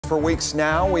For weeks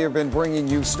now, we have been bringing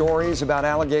you stories about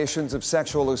allegations of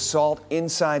sexual assault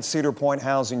inside Cedar Point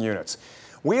housing units.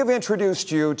 We have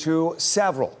introduced you to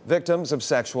several victims of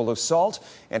sexual assault,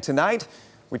 and tonight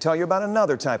we tell you about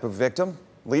another type of victim.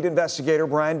 Lead investigator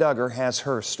Brian Duggar has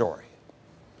her story.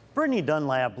 Brittani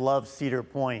Dunlap loves Cedar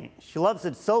Point. She loves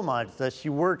it so much that she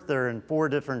worked there in 4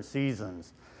 different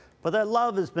seasons. But that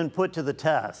love has been put to the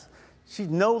test. She's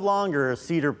no longer a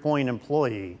Cedar Point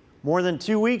employee. More than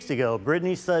 2 weeks ago,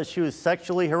 Brittani says she was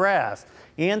sexually harassed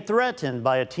and threatened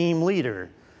by a team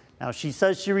leader. Now, she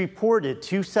says she reported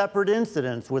 2 separate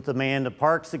incidents with a man to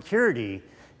park security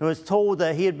and was told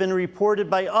that he had been reported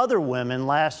by other women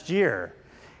last year.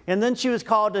 And then she was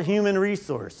called to Human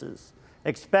Resources.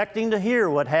 Expecting to hear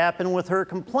what happened with her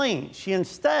complaint, she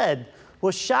instead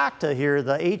was shocked to hear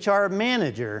the HR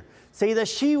manager say that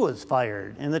she was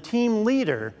fired and the team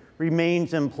leader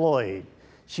remains employed.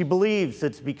 She believes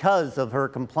it's because of her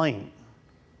complaint.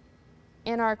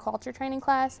 In our culture training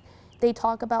class, they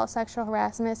talk about sexual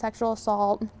harassment, sexual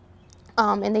assault,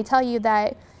 and they tell you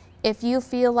that if you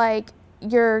feel like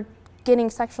you're getting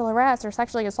sexual harassed or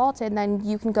sexually assaulted, then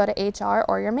you can go to HR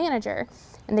or your manager.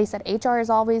 And they said HR is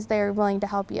always there willing to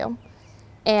help you.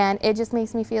 And it just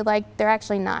makes me feel like they're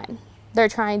actually not. They're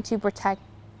trying to protect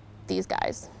these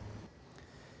guys.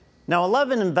 Now,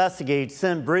 11 Investigates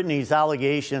sent Brittani's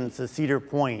allegations to Cedar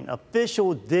Point.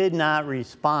 Officials did not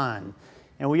respond.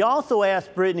 And we also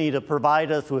asked Brittani to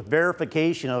provide us with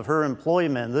verification of her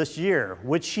employment this year,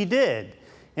 which she did.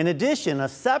 In addition, a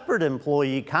separate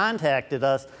employee contacted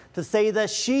us to say that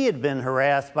she had been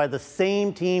harassed by the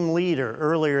same team leader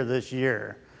earlier this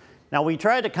year. Now, we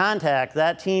tried to contact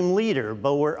that team leader,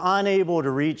 but we're unable to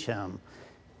reach him.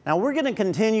 Now, we're going to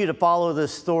continue to follow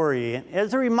this story.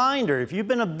 As a reminder, if you've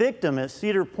been a victim at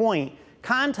Cedar Point,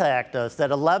 contact us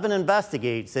at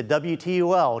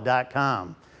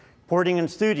 11investigates@WTUL.com. Reporting in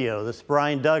studio, this is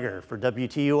Brian Duggar for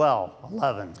WTUL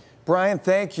 11. Brian,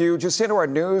 thank you. Just into our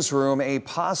newsroom, a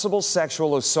possible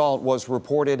sexual assault was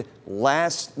reported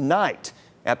last night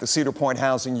at the Cedar Point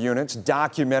housing units,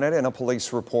 documented in a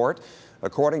police report.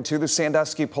 According to the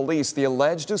Sandusky police, the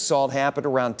alleged assault happened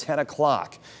around 10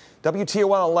 o'clock.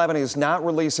 WTOL 11 is not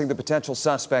releasing the potential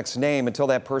suspect's name until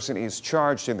that person is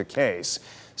charged in the case.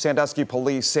 Sandusky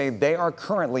police say they are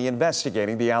currently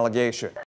investigating the allegation.